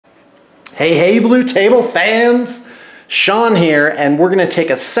Hey, Blue Table fans! Shawn here, and we're going to take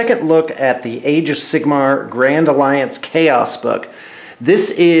a second look at the Age of Sigmar Grand Alliance Chaos book.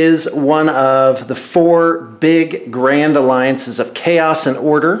 This is one of the 4 big Grand Alliances of Chaos and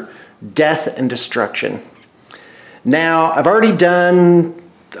Order, Death and Destruction. Now, I've already done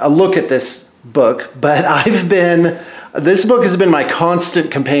a look at this book, but this book has been my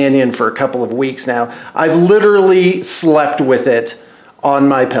constant companion for a couple of weeks now. I've literally slept with it on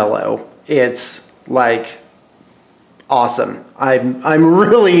my pillow. It's like awesome. I'm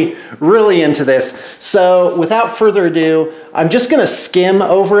really into this. So without further ado, I'm just going to skim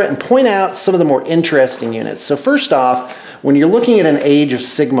over it and point out some of the more interesting units. So first off, when you're looking at an Age of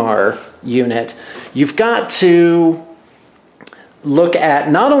Sigmar unit, you've got to look at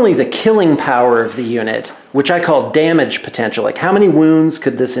not only the killing power of the unit, which I call damage potential, like how many wounds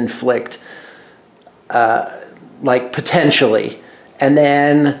could this inflict, like potentially, and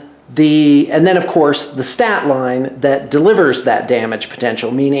then of course the stat line that delivers that damage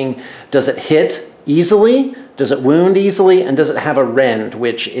potential, meaning does it hit easily, does it wound easily, and does it have a rend,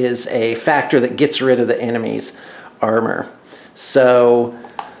 which is a factor that gets rid of the enemy's armor. So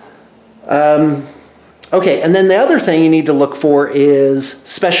okay, and then the other thing you need to look for is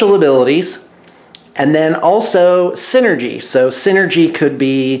special abilities, and then also synergy. So synergy could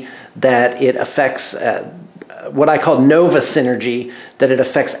be that it affects what I call Nova synergy, that it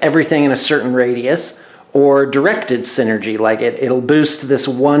affects everything in a certain radius, or directed synergy, like it'll boost this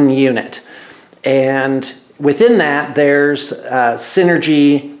one unit. And within that, there's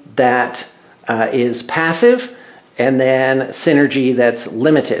synergy that is passive, and then synergy that's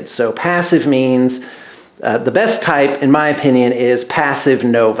limited. So passive means, the best type, in my opinion, is passive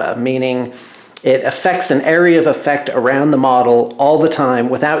Nova, meaning it affects an area of effect around the model all the time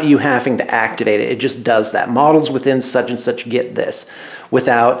without you having to activate it. It just does that. Models within such and such get this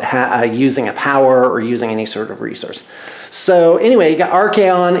without using a power or using any sort of resource. So anyway, you got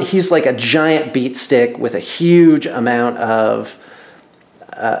Archaon. He's like a giant beat stick with a huge amount of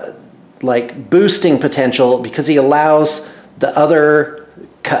like boosting potential, because he allows the other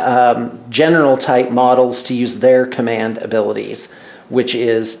general type models to use their command abilities, which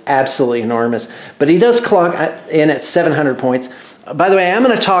is absolutely enormous. But he does clock in at 700 points. By the way, I'm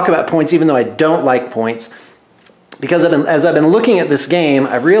going to talk about points even though I don't like points, because as I've been looking at this game,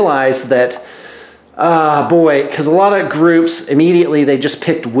 I've realized that, boy, because a lot of groups, immediately they just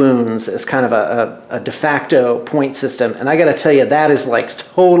picked wounds as kind of a de facto point system. And I got to tell you, that is like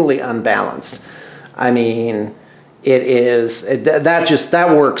totally unbalanced. I mean, that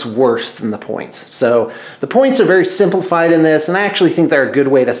works worse than the points. So the points are very simplified in this, and I actually think they're a good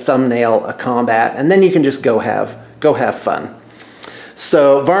way to thumbnail a combat, and then you can just go have fun.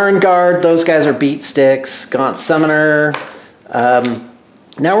 So Varangard, those guys are beat sticks. Gaunt Summoner.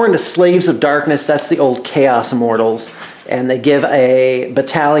 Now we're into Slaves of Darkness. That's the old Chaos Immortals, and they give a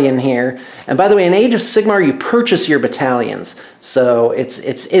battalion here. And by the way, in Age of Sigmar, you purchase your battalions, so it's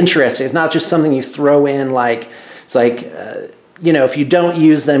interesting. It's not just something you throw in like. It's like, you know, if you don't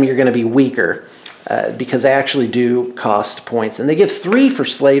use them, you're going to be weaker, because they actually do cost points. And they give 3 for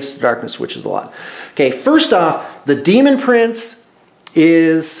Slaves to Darkness, which is a lot. Okay, first off, the Demon Prince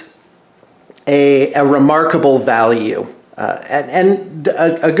is a remarkable value. And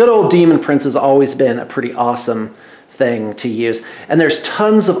a good old Demon Prince has always been a pretty awesome thing to use. And there's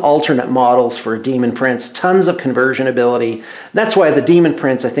tons of alternate models for a Demon Prince, tons of conversion ability. That's why the Demon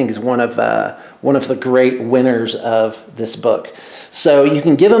Prince, I think, is one of the great winners of this book. So you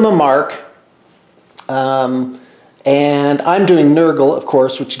can give him a mark, and I'm doing Nurgle, of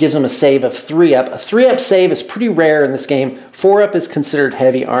course, which gives him a save of 3-up. A 3-up save is pretty rare in this game. 4-up is considered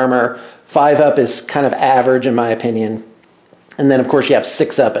heavy armor. 5-up is kind of average, in my opinion. And then, of course, you have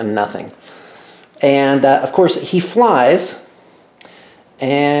 6-up and nothing. And, of course, he flies,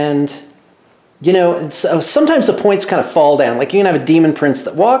 and you know, sometimes the points kind of fall down. Like you can have a Demon Prince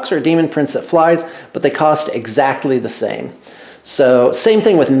that walks or a Demon Prince that flies, but they cost exactly the same. So same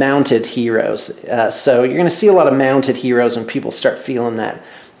thing with mounted heroes. So you're going to see a lot of mounted heroes when people start feeling that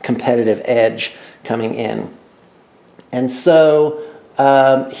competitive edge coming in. And so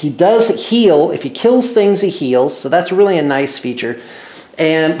he does heal. If he kills things, he heals. So that's really a nice feature.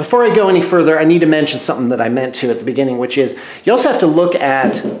 And before I go any further, I need to mention something that I meant to at the beginning, which is you also have to look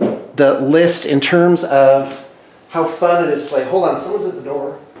at the list in terms of how fun it is to play. Hold on, someone's at the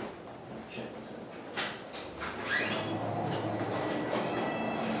door.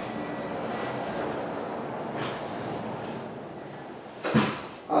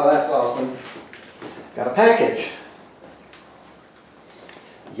 Oh, that's awesome. Got a package.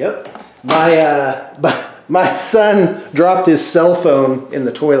 Yep. My son dropped his cell phone in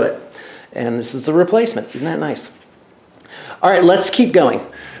the toilet, And this is the replacement. Isn't that nice? All right, let's keep going.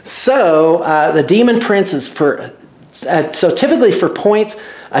 So the Demon Prince is for, so typically for points,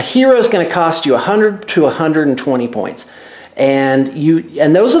 a hero is going to cost you 100 to 120 points. And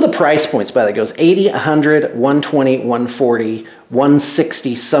those are the price points, by the way. It goes 80, 100, 120, 140,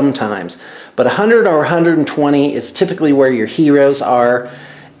 160 sometimes. But 100 or 120 is typically where your heroes are.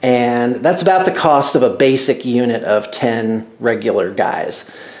 And that's about the cost of a basic unit of 10 regular guys.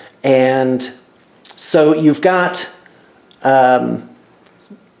 And so you've got, so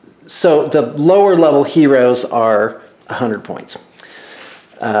the lower level heroes are 100 points.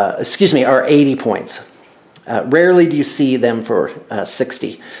 Excuse me, are 80 points. Rarely do you see them for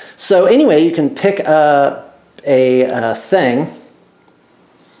 60. So anyway, you can pick a thing,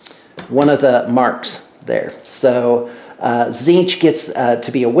 one of the marks there. So Tzeentch gets to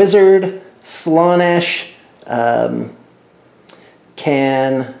be a wizard. Slaanesh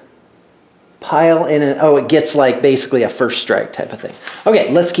can pile in it gets like basically a first strike type of thing.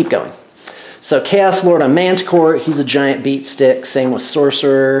 Okay, let's keep going. So Chaos Lord on Manticore, he's a giant beat stick. Same with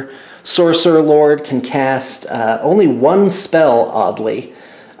Sorcerer. Sorcerer Lord can cast only one spell, oddly,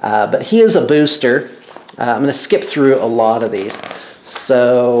 but he is a booster. I'm going to skip through a lot of these.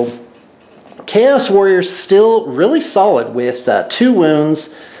 So Chaos Warriors still really solid with 2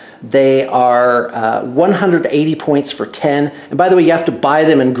 wounds. They are 180 points for 10. And by the way, you have to buy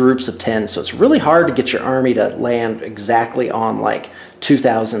them in groups of 10, so it's really hard to get your army to land exactly on like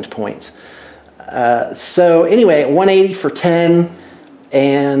 2,000 points. So anyway, 180 for 10.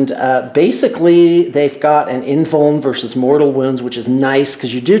 And basically, they've got an invuln versus mortal wounds, which is nice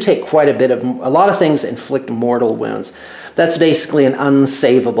because you do take quite a bit of, a lot of things inflict mortal wounds. That's basically an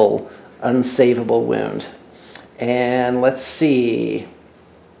unsavable wound. And let's see.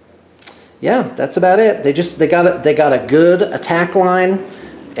 Yeah, that's about it. They got a good attack line,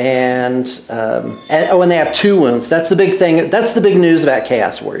 and they have 2 wounds. That's the big thing. That's the big news about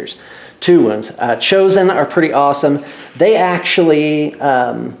Chaos Warriors. 2 wounds. Chosen are pretty awesome. They actually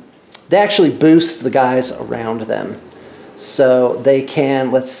boost the guys around them, so they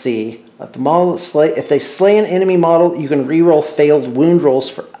can. Let's see. If they slay an enemy model, you can reroll failed wound rolls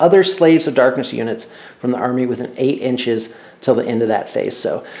for other Slaves of Darkness units from the army within 8 inches till the end of that phase.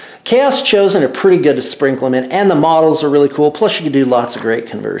 So Chaos Chosen are pretty good to sprinkle them in, and the models are really cool. Plus, you can do lots of great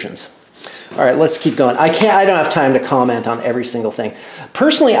conversions. All right, let's keep going. I don't have time to comment on every single thing.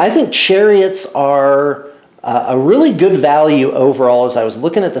 Personally, I think chariots are a really good value overall as I was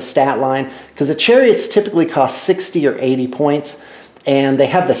looking at the stat line, because the chariots typically cost 60 or 80 points, and they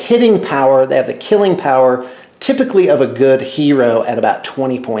have the hitting power, they have the killing power, typically of a good hero at about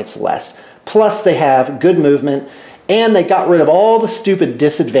 20 points less. Plus, they have good movement, and they got rid of all the stupid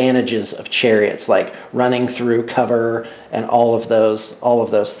disadvantages of chariots, like running through cover and all of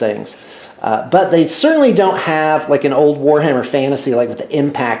those things. But they certainly don't have, like an old Warhammer Fantasy, like with the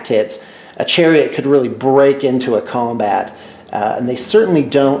impact hits, a chariot could really break into a combat, and they certainly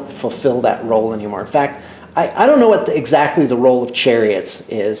don't fulfill that role anymore. In fact, I don't know what exactly the role of chariots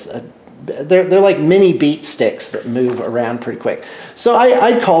is. They're like mini beat sticks that move around pretty quick. So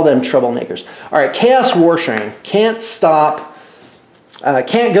I'd call them troublemakers. All right, Chaos War Shrine. Can't go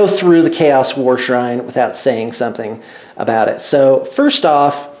through the Chaos War Shrine without saying something about it. So first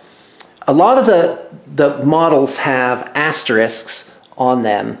off, a lot of the models have asterisks on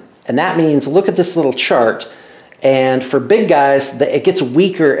them, and that means, look at this little chart, and for big guys, it gets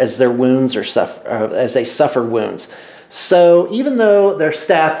weaker as their wounds as they suffer wounds. So even though their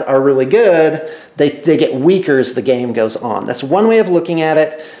stats are really good, they get weaker as the game goes on. That's one way of looking at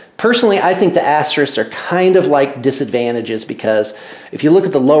it. Personally, I think the asterisks are kind of like disadvantages, because if you look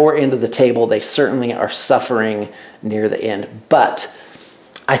at the lower end of the table, they certainly are suffering near the end. But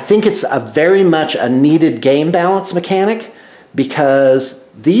I think it's very much a needed game balance mechanic, because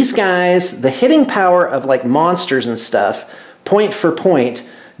these guys, the hitting power of like monsters and stuff, point for point,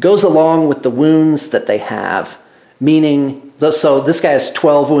 goes along with the wounds that they have. Meaning, so this guy has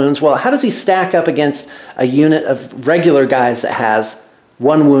 12 wounds. Well, how does he stack up against a unit of regular guys that has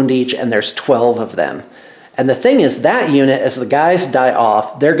 1 wound each, and there's 12 of them? And the thing is, that unit, as the guys die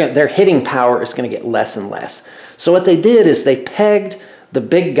off, their hitting power is going to get less and less. So what they did is they pegged the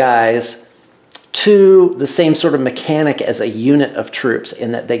big guys to the same sort of mechanic as a unit of troops,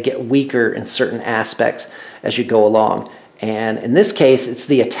 in that they get weaker in certain aspects as you go along. And in this case, it's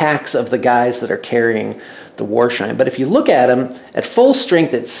the attacks of the guys that are carrying the War Shrine. But if you look at them, at full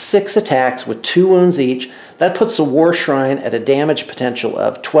strength, it's 6 attacks with 2 wounds each. That puts the War Shrine at a damage potential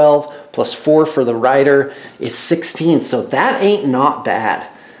of 12, plus 4 for the Rider is 16. So that ain't not bad.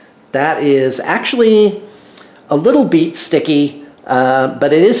 That is actually a little beat sticky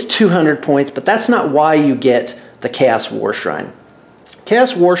but it is 200 points, but that's not why you get the Chaos War Shrine.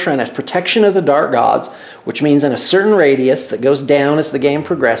 Chaos War Shrine has Protection of the Dark Gods, which means in a certain radius that goes down as the game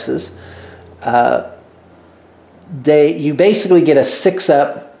progresses, you basically get a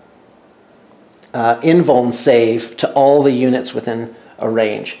 6-up invuln save to all the units within a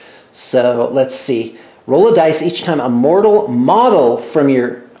range. So let's see. Roll a dice each time a mortal model from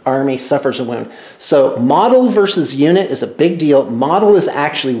your army suffers a wound. So model versus unit is a big deal. Model is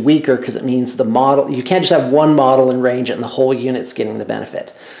actually weaker because it means the model, you can't just have one model in range and the whole unit's getting the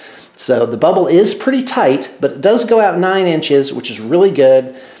benefit. So the bubble is pretty tight, but it does go out 9 inches, which is really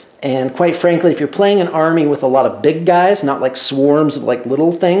good. And quite frankly, if you're playing an army with a lot of big guys, not like swarms of like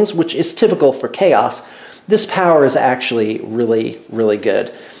little things, which is typical for Chaos, this power is actually really, really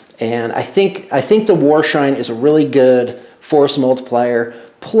good. And I think the War Shrine is a really good force multiplier.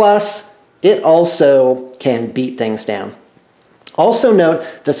 Plus, it also can beat things down. Also note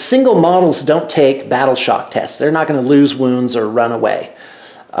that single models don't take battle shock tests. They're not going to lose wounds or run away.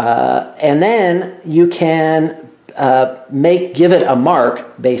 And then you can give it a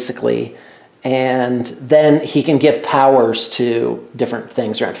mark, basically, and then he can give powers to different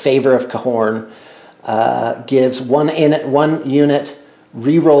things around. Favor of Cahorn gives one unit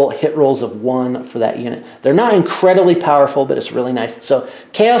reroll hit rolls of 1 for that unit. They're not incredibly powerful, but it's really nice. So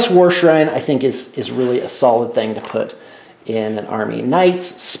Chaos War Shrine, I think, is really a solid thing to put in an army. Knights,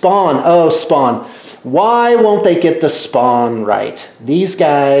 Spawn. Oh, Spawn. Why won't they get the Spawn right? These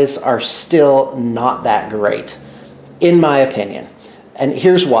guys are still not that great, in my opinion. And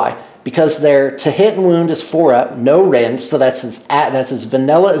here's why. Because their to hit and wound is 4-up, no rend, so that's as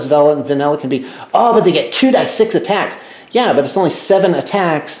vanilla as vanilla can be. Oh, but they get 2d6 attacks. Yeah, but it's only 7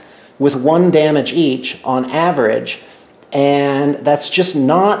 attacks with 1 damage each on average, and that's just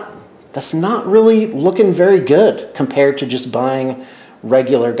not really looking very good compared to just buying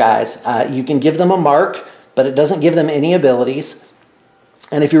regular guys. You can give them a mark, but it doesn't give them any abilities.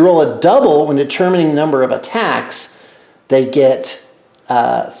 And if you roll a double when determining the number of attacks, they get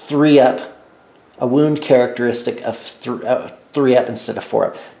 3-up, a wound characteristic of 3-up instead of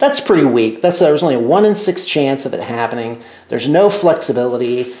 4-up. That's pretty weak. There's only a 1 in 6 chance of it happening. There's no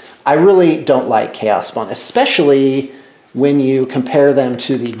flexibility. I really don't like Chaos Spawn, especially when you compare them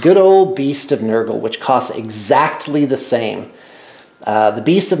to the good old Beast of Nurgle, which costs exactly the same. The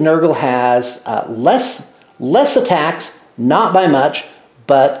Beast of Nurgle has less attacks, not by much,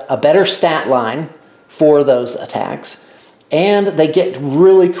 but a better stat line for those attacks. And they get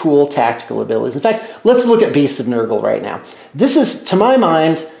really cool tactical abilities. In fact, let's look at Beasts of Nurgle right now. This is, to my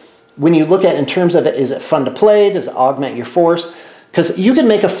mind, when you look at it in terms of it, is it fun to play? Does it augment your force? Because you can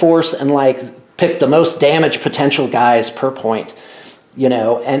make a force and like pick the most damage potential guys per point, you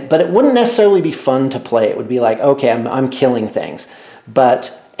know, but it wouldn't necessarily be fun to play. It would be like, okay, I'm killing things.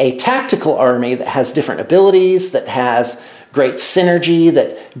 But a tactical army that has different abilities, that has great synergy,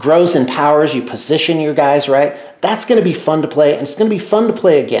 that grows in power as you position your guys right, that's going to be fun to play, and it's going to be fun to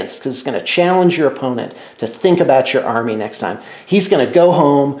play against because it's going to challenge your opponent to think about your army next time. He's going to go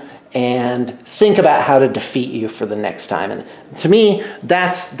home and think about how to defeat you for the next time. And to me,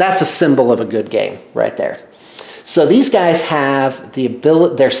 that's a symbol of a good game right there. So these guys have the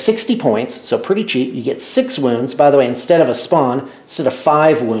ability, they're 60 points, so pretty cheap. You get 6 wounds. By the way, instead of a spawn, instead of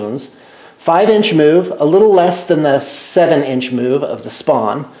 5 wounds. 5-inch move, a little less than the 7-inch move of the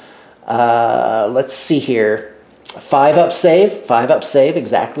spawn. Let's see here. 5-up save,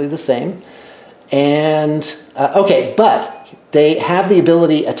 exactly the same. And, okay, but they have the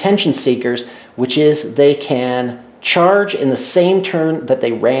ability Attention Seekers, which is they can charge in the same turn that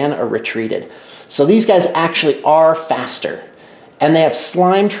they ran or retreated. So these guys actually are faster. And they have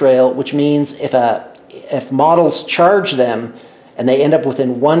Slime Trail, which means if models charge them and they end up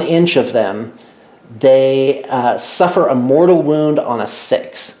within 1 inch of them, they suffer a mortal wound on a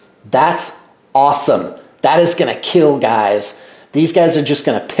 6. That's awesome. That is going to kill guys. These guys are just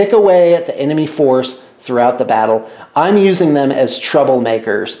going to pick away at the enemy force throughout the battle. I'm using them as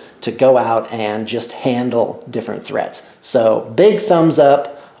troublemakers to go out and just handle different threats. So big thumbs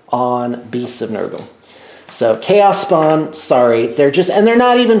up on Beasts of Nurgle. So Chaos Spawn, sorry, they're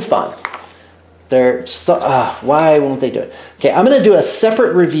not even fun. They're so, why won't they do it? Okay, I'm going to do a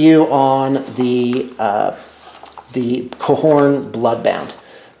separate review on the Cahorn Bloodbound.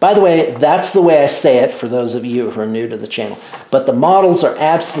 By the way, that's the way I say it for those of you who are new to the channel. But the models are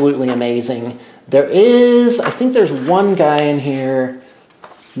absolutely amazing. There is, I think there's one guy in here.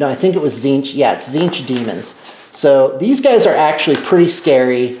 No, I think it was Tzeentch. Yeah, it's Tzeentch Demons. So these guys are actually pretty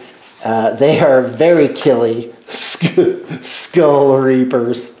scary. They are very killy. Skull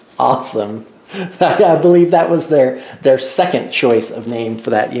Reapers. Awesome. I believe that was their second choice of name for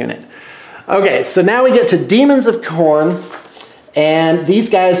that unit. Okay, so now we get to Demons of Khorne. And these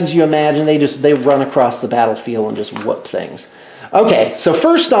guys, as you imagine, they run across the battlefield and just whoop things. Okay, so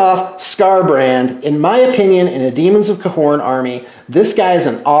first off, Skarbrand. In my opinion, in a Demons of Khorne army, this guy is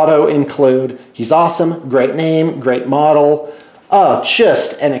an auto-include. He's awesome, great name, great model. Oh,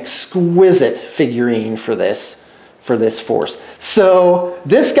 just an exquisite figurine for this force. So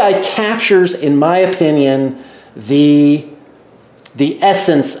this guy captures, in my opinion, the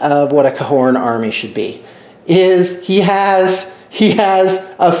essence of what a Khorne army should be. He has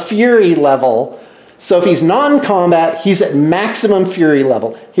a fury level. So if he's non-combat, he's at maximum fury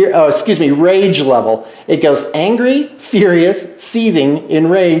level. Here, oh, excuse me, rage level. It goes angry, furious, seething,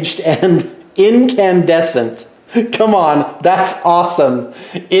 enraged, and incandescent. Come on, that's awesome.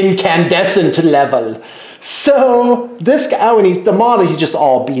 Incandescent level. So this guy, oh, and the model, he's just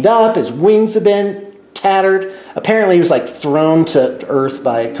all beat up. His wings have been tattered. Apparently he was like thrown to earth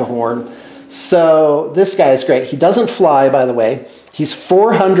by Khorne. So this guy is great. He doesn't fly, by the way. He's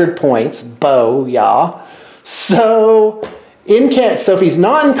 400 points. Booyah. So if he's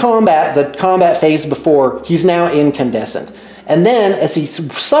not in combat, the combat phase before, he's now incandescent. And then as he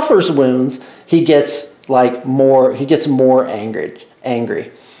suffers wounds, he gets more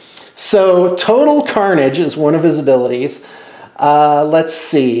angry. So Total Carnage is one of his abilities. Let's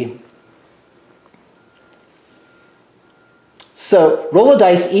see. So roll a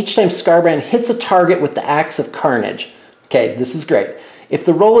dice each time Skarbrand hits a target with the Axe of Carnage. Okay, this is great. If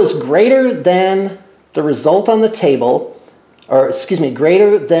the roll is greater than the result on the table, or excuse me,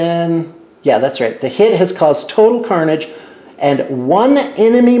 greater than, yeah, that's right. The hit has caused total carnage and one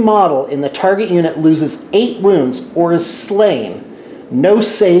enemy model in the target unit loses 8 wounds or is slain. No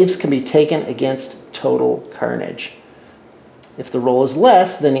saves can be taken against total carnage. If the roll is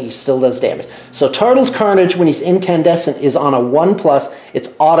less, then he still does damage. So Total Carnage, when he's incandescent, is on a 1+.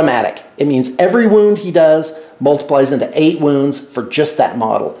 It's automatic. It means every wound he does multiplies into 8 wounds for just that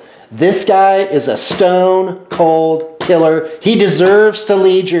model. This guy is a stone cold killer. He deserves to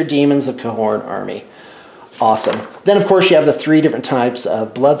lead your Demons of Khorne army. Awesome. Then, of course, you have the 3 different types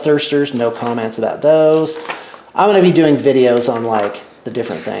of Bloodthirsters. No comments about those. I'm going to be doing videos on, like, the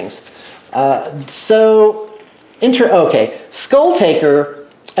different things. Okay, Skull Taker,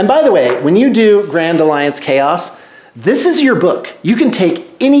 and by the way, when you do Grand Alliance Chaos, this is your book. You can take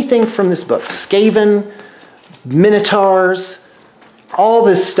anything from this book. Skaven, Minotaurs, all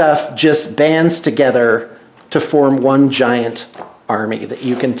this stuff just bands together to form one giant army that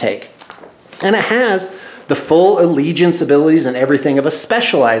you can take. And it has the full allegiance abilities and everything of a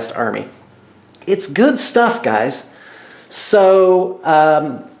specialized army. It's good stuff, guys. So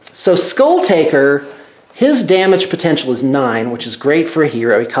Skull Taker, his damage potential is 9, which is great for a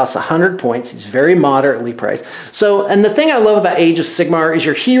hero. He costs 100 points. He's very moderately priced. And the thing I love about Age of Sigmar is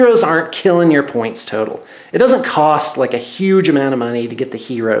your heroes aren't killing your points total. It doesn't cost like a huge amount of money to get the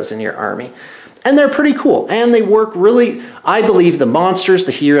heroes in your army. And they're pretty cool. And they work really, I believe the monsters,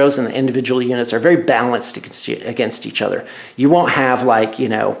 the heroes, and the individual units are very balanced against each other. You won't have like, you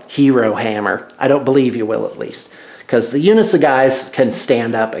know, Hero Hammer. I don't believe you will, at least. Because the units of guys can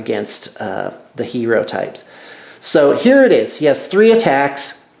stand up against the hero types. So here it is. He has 3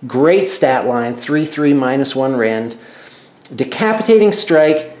 attacks, great stat line, 3/3 -1 rend. Decapitating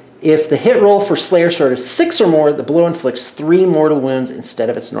Strike. If the hit roll for Slayer Sword is 6 or more, the blow inflicts 3 mortal wounds instead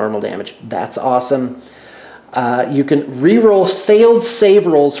of its normal damage. That's awesome. You can reroll failed save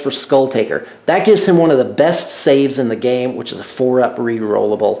rolls for Skull Taker. That gives him one of the best saves in the game, which is a 4-up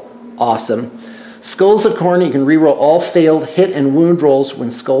rerollable. Awesome. Skulls of Khorne, you can reroll all failed hit and wound rolls when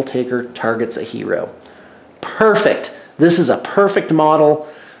Skull Taker targets a hero. Perfect. This is a perfect model.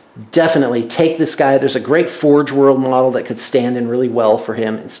 Definitely take this guy. There's a great Forge World model that could stand in really well for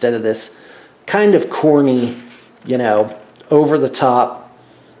him instead of this kind of corny, you know, over-the-top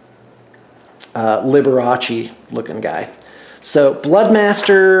Liberace looking guy. So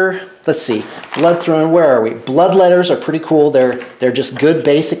Bloodmaster, let's see, Blood Throne, where are we? Bloodletters are pretty cool. They're just good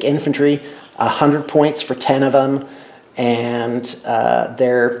basic infantry. 100 points for 10 of them, and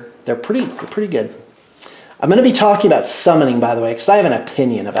they're pretty good. I'm going to be talking about summoning, by the way, because I have an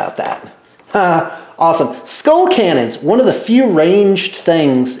opinion about that. Awesome. Skull Cannons, one of the few ranged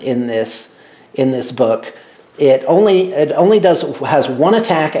things in this book. It only has 1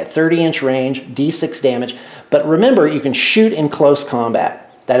 attack at 30-inch range, D6 damage, but remember, you can shoot in close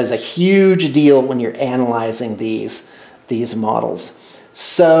combat. That is a huge deal when you're analyzing these models.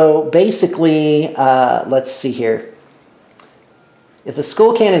 So basically, let's see here. If the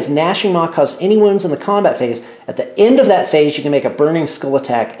Skull Cannon's Gnashing Maw causes any wounds in the combat phase, at the end of that phase you can make a Burning Skull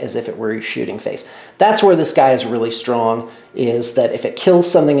attack as if it were your shooting phase. That's where this guy is really strong, is that if it kills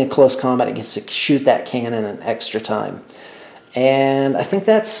something in close combat, it gets to shoot that cannon an extra time. And I think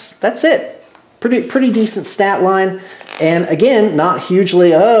that's it. Pretty decent stat line. And again, not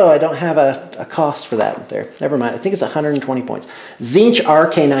hugely, oh, I don't have a cost for that there. Never mind, I think it's 120 points. Tzeentch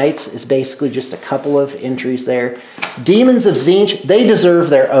Arcanites is basically just a couple of entries there. Demons of Tzeentch, they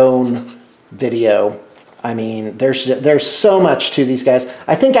deserve their own video. I mean, there's so much to these guys.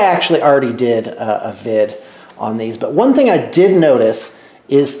 I think I actually already did a vid on these. But one thing I did notice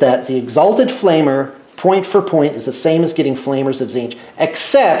is that the Exalted Flamer, point for point, is the same as getting Flamers of Tzeentch,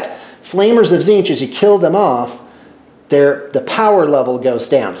 except Flamers of Tzeentch, as you kill them off, the power level goes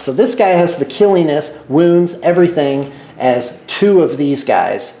down. So this guy has the killiness, wounds, everything as 2 of these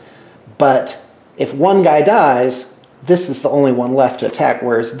guys. But if one guy dies, this is the only one left to attack,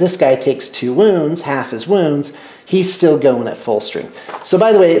 whereas this guy takes 2 wounds, half his wounds, he's still going at full strength. So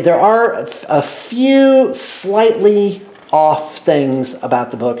by the way, there are a few slightly off things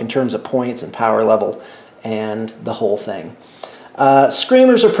about the book in terms of points and power level and the whole thing.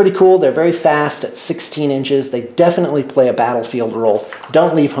 Screamers are pretty cool. They're very fast at 16 inches. They definitely play a battlefield role.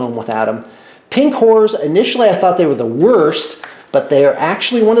 Don't leave home without them. Pink Horrors, initially I thought they were the worst, but they are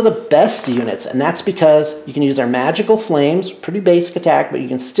actually one of the best units, and that's because you can use their magical flames, pretty basic attack, but you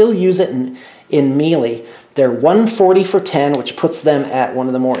can still use it in melee. They're 140 for 10, which puts them at one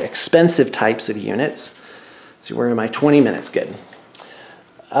of the more expensive types of units. Let's see, where am I? 20 minutes, good.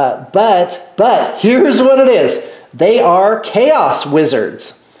 But here's what it is. They are Chaos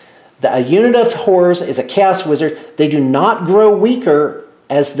Wizards. A unit of horrors is a Chaos Wizard. They do not grow weaker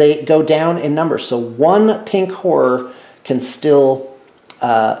as they go down in number. So 1 pink horror can still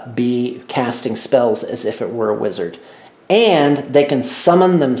be casting spells as if it were a wizard. And they can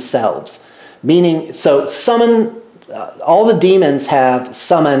summon themselves. Meaning, so summon, all the demons have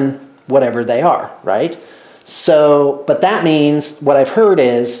summon whatever they are, right? So, but that means, what I've heard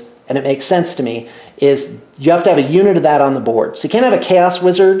is, and it makes sense to me, is you have to have a unit of that on the board. So you can't have a Chaos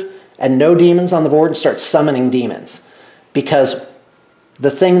Wizard and no demons on the board and start summoning demons. Because the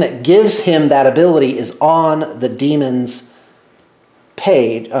thing that gives him that ability is on the demon's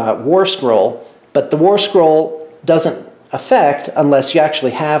paid War Scroll, but the War Scroll doesn't affect unless you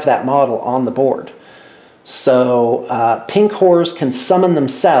actually have that model on the board. So pink horrors can summon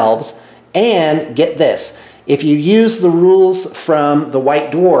themselves, and get this, if you use the rules from the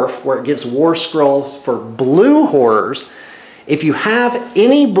White Dwarf, where it gives War Scrolls for blue horrors, if you have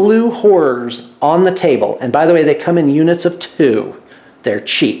any blue horrors on the table, and by the way, they come in units of 2, they're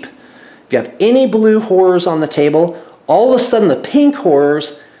cheap. If you have any blue horrors on the table, all of a sudden the pink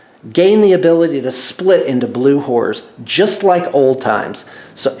horrors gain the ability to split into blue horrors, just like old times.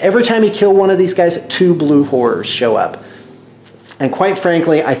 So every time you kill one of these guys, 2 blue horrors show up. And quite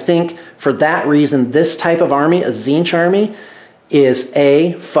frankly, I think for that reason, this type of army, a Tzeentch army, is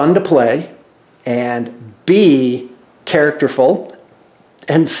A, fun to play, and B, characterful,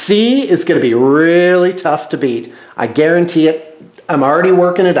 and C, is going to be really tough to beat. I guarantee it. I'm already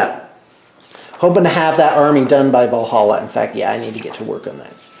working it up. Hoping to have that army done by Valhalla. In fact, yeah, I need to get to work on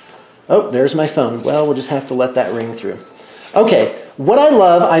that. Oh, there's my phone. Well, we'll just have to let that ring through. Okay, what I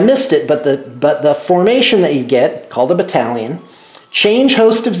love, I missed it, but the formation that you get, called a battalion, Change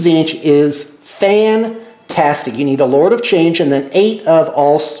Host of Tzeentch, is fantastic. You need a Lord of Change and then 8 of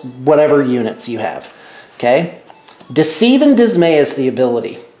all whatever units you have. Okay? Deceive and Dismay is the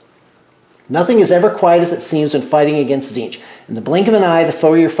ability. Nothing is ever quiet as it seems when fighting against Tzeentch. In the blink of an eye, the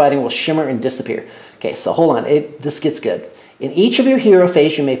foe you're fighting will shimmer and disappear. Okay, so hold on. This gets good. In each of your hero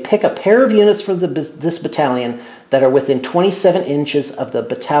phase, you may pick a pair of units for this battalion that are within 27 inches of the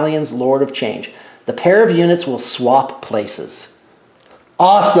battalion's Lord of Change. The pair of units will swap places.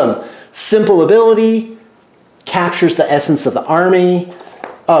 Awesome. Simple ability. Captures the essence of the army.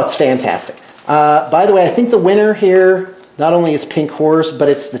 Oh, it's fantastic. By the way, I think the winner here not only is Pink Horse, but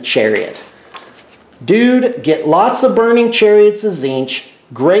it's the Chariot. Dude, get lots of Burning Chariots of Tzeentch.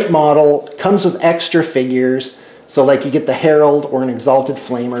 Great model. Comes with extra figures. So like you get the Herald or an Exalted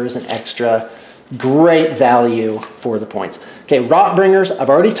Flamer as an extra. Great value for the points. Okay, Rotbringers.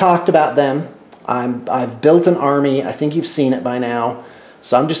 I've already talked about them. I've built an army. I think you've seen it by now.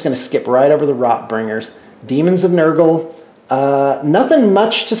 So I'm just going to skip right over the Rotbringers. Demons of Nurgle. Nothing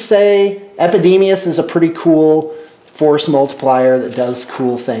much to say. Epidemius is a pretty cool force multiplier that does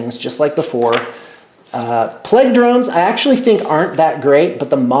cool things, just like before. Plague Drones I actually think aren't that great, but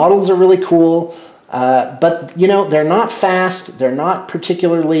the models are really cool. But, you know, they're not fast. They're not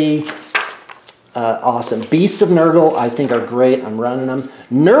particularly awesome. Beasts of Nurgle, I think, are great. I'm running them.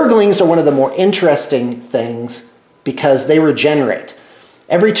 Nurglings are one of the more interesting things because they regenerate.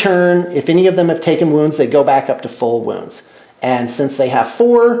 Every turn, if any of them have taken wounds, they go back up to full wounds. And since they have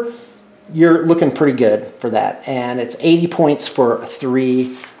 4, you're looking pretty good for that. And it's 80 points for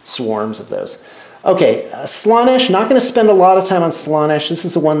 3 swarms of those. Okay, Slaanesh, not going to spend a lot of time on Slaanesh. This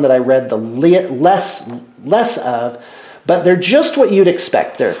is the one that I read the less of, but they're just what you'd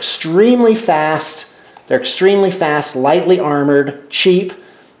expect. They're extremely fast. They're extremely fast, lightly armored, cheap,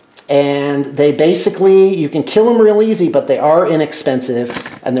 and they basically, you can kill them real easy, but they are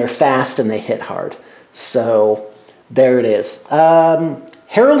inexpensive, and they're fast, and they hit hard. So there it is.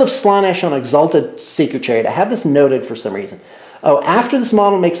 Herald of Slaanesh on Exalted Secret Chariot. I have this noted for some reason. Oh, after this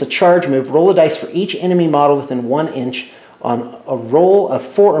model makes a charge move, roll a dice for each enemy model within 1 inch. On a roll of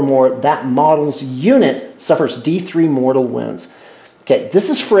 4 or more, that model's unit suffers D3 mortal wounds. Okay, this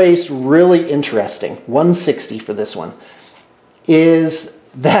is phrased really interesting. 160 for this one. Is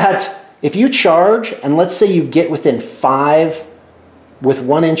that if you charge, and let's say you get within 5, with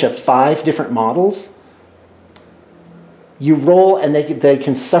 1 inch of 5 different models, you roll and they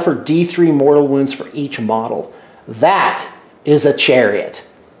can suffer D3 mortal wounds for each model. That is a chariot.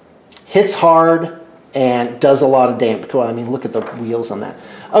 Hits hard and does a lot of damage. Well, I mean, look at the wheels on that.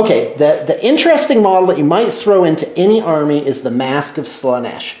 Okay, the interesting model that you might throw into any army is the Mask of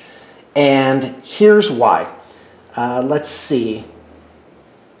Slaanesh. And here's why. Let's see.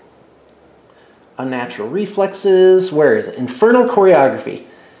 Unnatural reflexes. Where is it? Infernal choreography.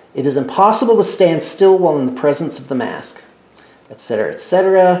 It is impossible to stand still while in the presence of the mask, etc.,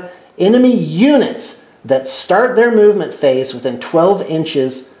 etc. Enemy units that start their movement phase within 12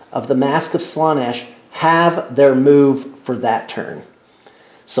 inches of the Mask of Slaanesh have their move for that turn.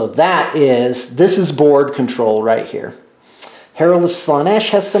 So this is board control right here. Herald of Slaanesh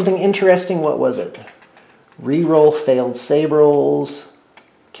has something interesting. What was it? Reroll failed save rolls,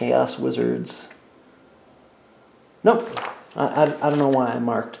 Chaos Wizards. Nope. I don't know why I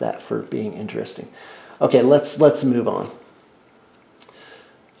marked that for being interesting. Okay, let's move on.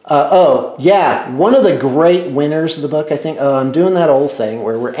 Oh, yeah, one of the great winners of the book, I think, I'm doing that old thing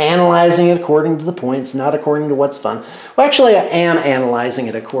where we're analyzing it according to the points, not according to what's fun. Well, actually, I am analyzing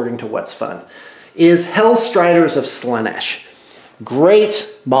it according to what's fun, is Hellstriders of Slaanesh.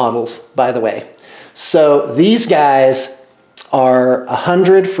 Great models, by the way. So these guys are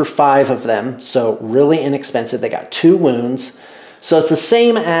 100 for 5 of them, so really inexpensive. They got 2 wounds. So it's the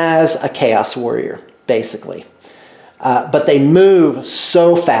same as a Chaos Warrior, basically. But they move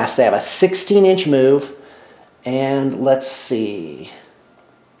so fast. They have a 16-inch move. And let's see.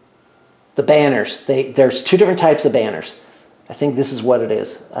 The banners. There's 2 different types of banners. I think this is what it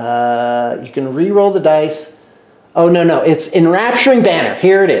is. You can re-roll the dice. Oh, no. It's Enrapturing Banner.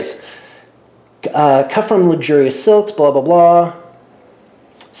 Here it is. Cut from luxurious silks, blah, blah, blah.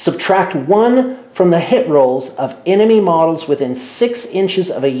 Subtract 1 from the hit rolls of enemy models within 6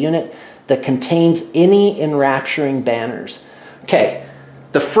 inches of a unit that contains any enrapturing banners. Okay,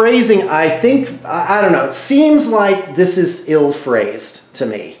 the phrasing, I think, I don't know, it seems like this is ill-phrased to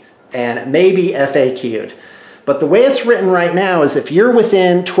me, and it may be FAQ'd. But the way it's written right now is if you're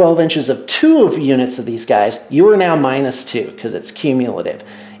within 12 inches of 2 of units of these guys, you are now -2, because it's cumulative.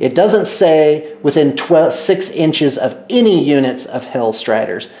 It doesn't say within 6 inches of any units of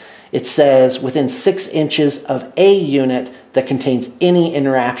Hellstriders. It says within 6 inches of a unit that contains any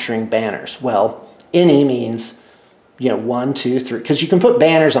enrapturing banners. Well, any means, 1, 2, 3, because you can put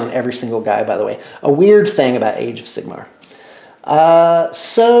banners on every single guy, by the way. A weird thing about Age of Sigmar.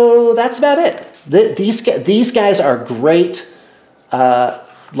 So that's about it. These guys are great,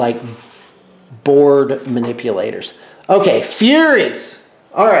 like, board manipulators. Okay, Furies.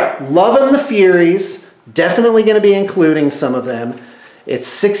 All right, loving the Furies. Definitely going to be including some of them. It's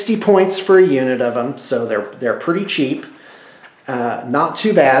 60 points for a unit of them, so they're pretty cheap. Not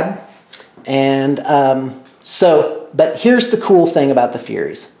too bad. And but here's the cool thing about the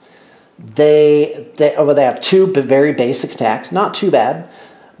Furies. They have 2 very basic attacks, not too bad,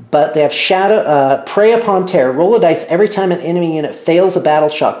 but they have Prey Upon Terror. Roll a dice every time an enemy unit fails a battle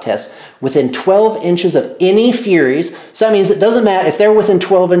shock test within 12 inches of any Furies. So that means it doesn't matter if they're within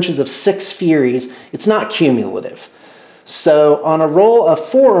 12 inches of 6 Furies, it's not cumulative. So on a roll of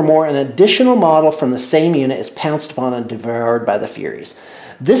 4 or more, an additional model from the same unit is pounced upon and devoured by the Furies.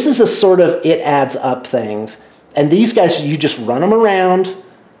 This is a sort of it adds up things. And these guys, you just run them around.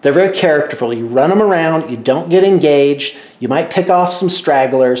 They're very characterful. You run them around. You don't get engaged. You might pick off some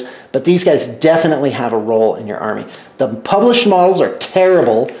stragglers. But these guys definitely have a role in your army. The published models are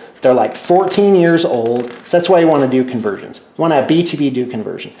terrible. They're like 14 years old. So that's why you want to do conversions. You want to have BTB do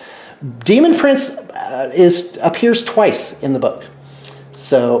conversion. Demon Prince appears twice in the book.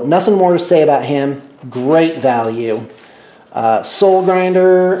 So nothing more to say about him. Great value. Soul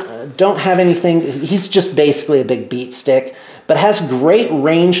Grinder, don't have anything. He's just basically a big beat stick, but has great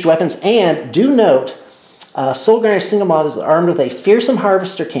ranged weapons. And do note, Soul Grinder single mod is armed with a fearsome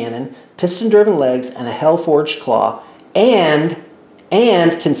harvester cannon, piston-driven legs, and a hell-forged claw, and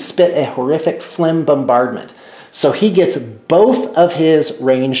can spit a horrific phlegm bombardment. So he gets both of his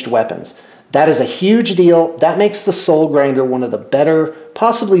ranged weapons. That is a huge deal. That makes the Soul Grinder one of the better,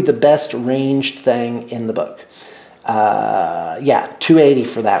 possibly the best ranged thing in the book. Yeah, 280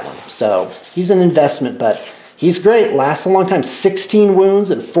 for that one. So he's an investment, but he's great. Lasts a long time. 16 wounds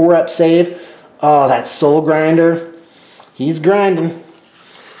and 4-up save. Oh, that Soul Grinder. He's grinding.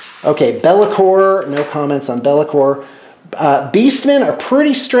 Okay, Be'lakor. No comments on Be'lakor. Beastmen are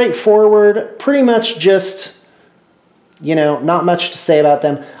pretty straightforward. Pretty much just, you know, not much to say about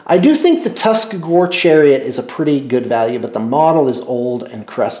them. I do think the Tuskgore Chariot is a pretty good value, but the model is old and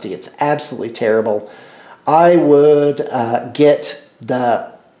crusty. It's absolutely terrible. I would get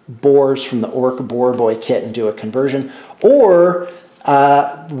the boars from the Orc Boar Boy kit and do a conversion. Or,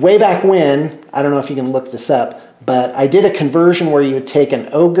 way back when, I don't know if you can look this up, but I did a conversion where you would take an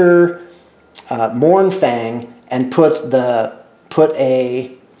Ogre Mournfang and put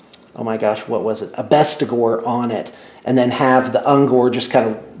a, oh my gosh, what was it? A Bestigore on it, and then have the Ungor just kind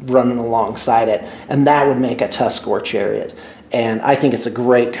of running alongside it, and that would make a Tuskgore Chariot. And I think it's a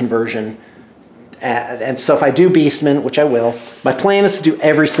great conversion. And so if I do Beastmen, which I will, my plan is to do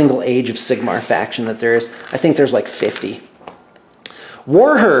every single Age of Sigmar faction that there is. I think there's like 50.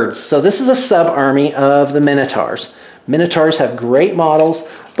 Warherds. So this is a sub-army of the Minotaurs. Minotaurs have great models,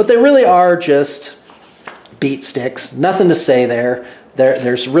 but they really are just beat sticks. Nothing to say there.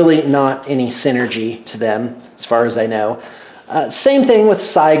 There's really not any synergy to them, as far as I know. Same thing with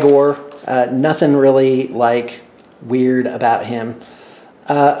Cygor. Nothing really like weird about him.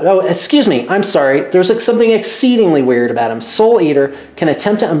 Oh, excuse me, I'm sorry. There's something exceedingly weird about him. Soul Eater can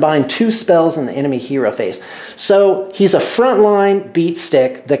attempt to unbind 2 spells in the enemy hero phase. So he's a frontline beat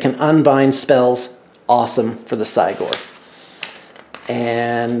stick that can unbind spells. Awesome for the Cygor.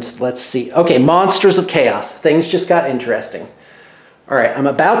 And let's see. Okay, Monsters of Chaos. Things just got interesting. All right, I'm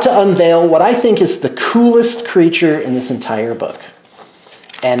about to unveil what I think is the coolest creature in this entire book.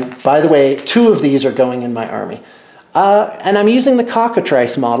 And by the way, 2 of these are going in my army. And I'm using the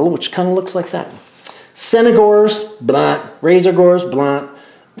Cockatrice model, which kind of looks like that. Senegors, blunt. Razorgors, blunt.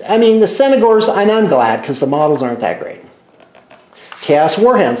 I mean, the Senegors, and I'm glad, because the models aren't that great. Chaos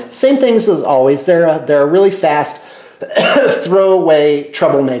Warhounds, same things as always. They're a really fast throwaway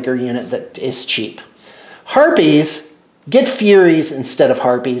troublemaker unit that is cheap. Harpies, get Furies instead of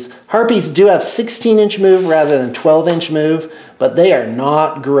Harpies. Harpies do have 16-inch move rather than 12-inch move, but they are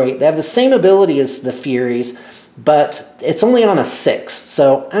not great. They have the same ability as the Furies, but it's only on a 6,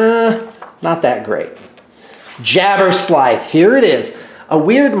 so not that great. Jabberslythe, here it is. A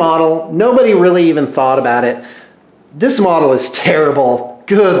weird model. Nobody really even thought about it. This model is terrible.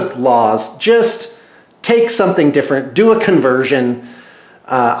 Good laws. Just take something different. Do a conversion.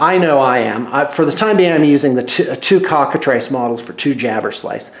 I know I am. For the time being, I'm using the two Cockatrice models for 2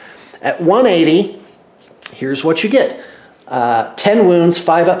 Jabberslythes. At 180, here's what you get. 10 wounds,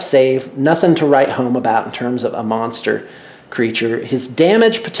 5-up save, nothing to write home about in terms of a monster creature. His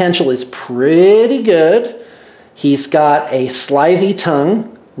damage potential is pretty good. He's got a slithy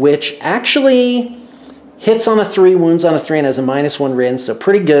tongue, which actually hits on a 3, wounds on a 3, and has a -1 Rin, so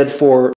pretty good for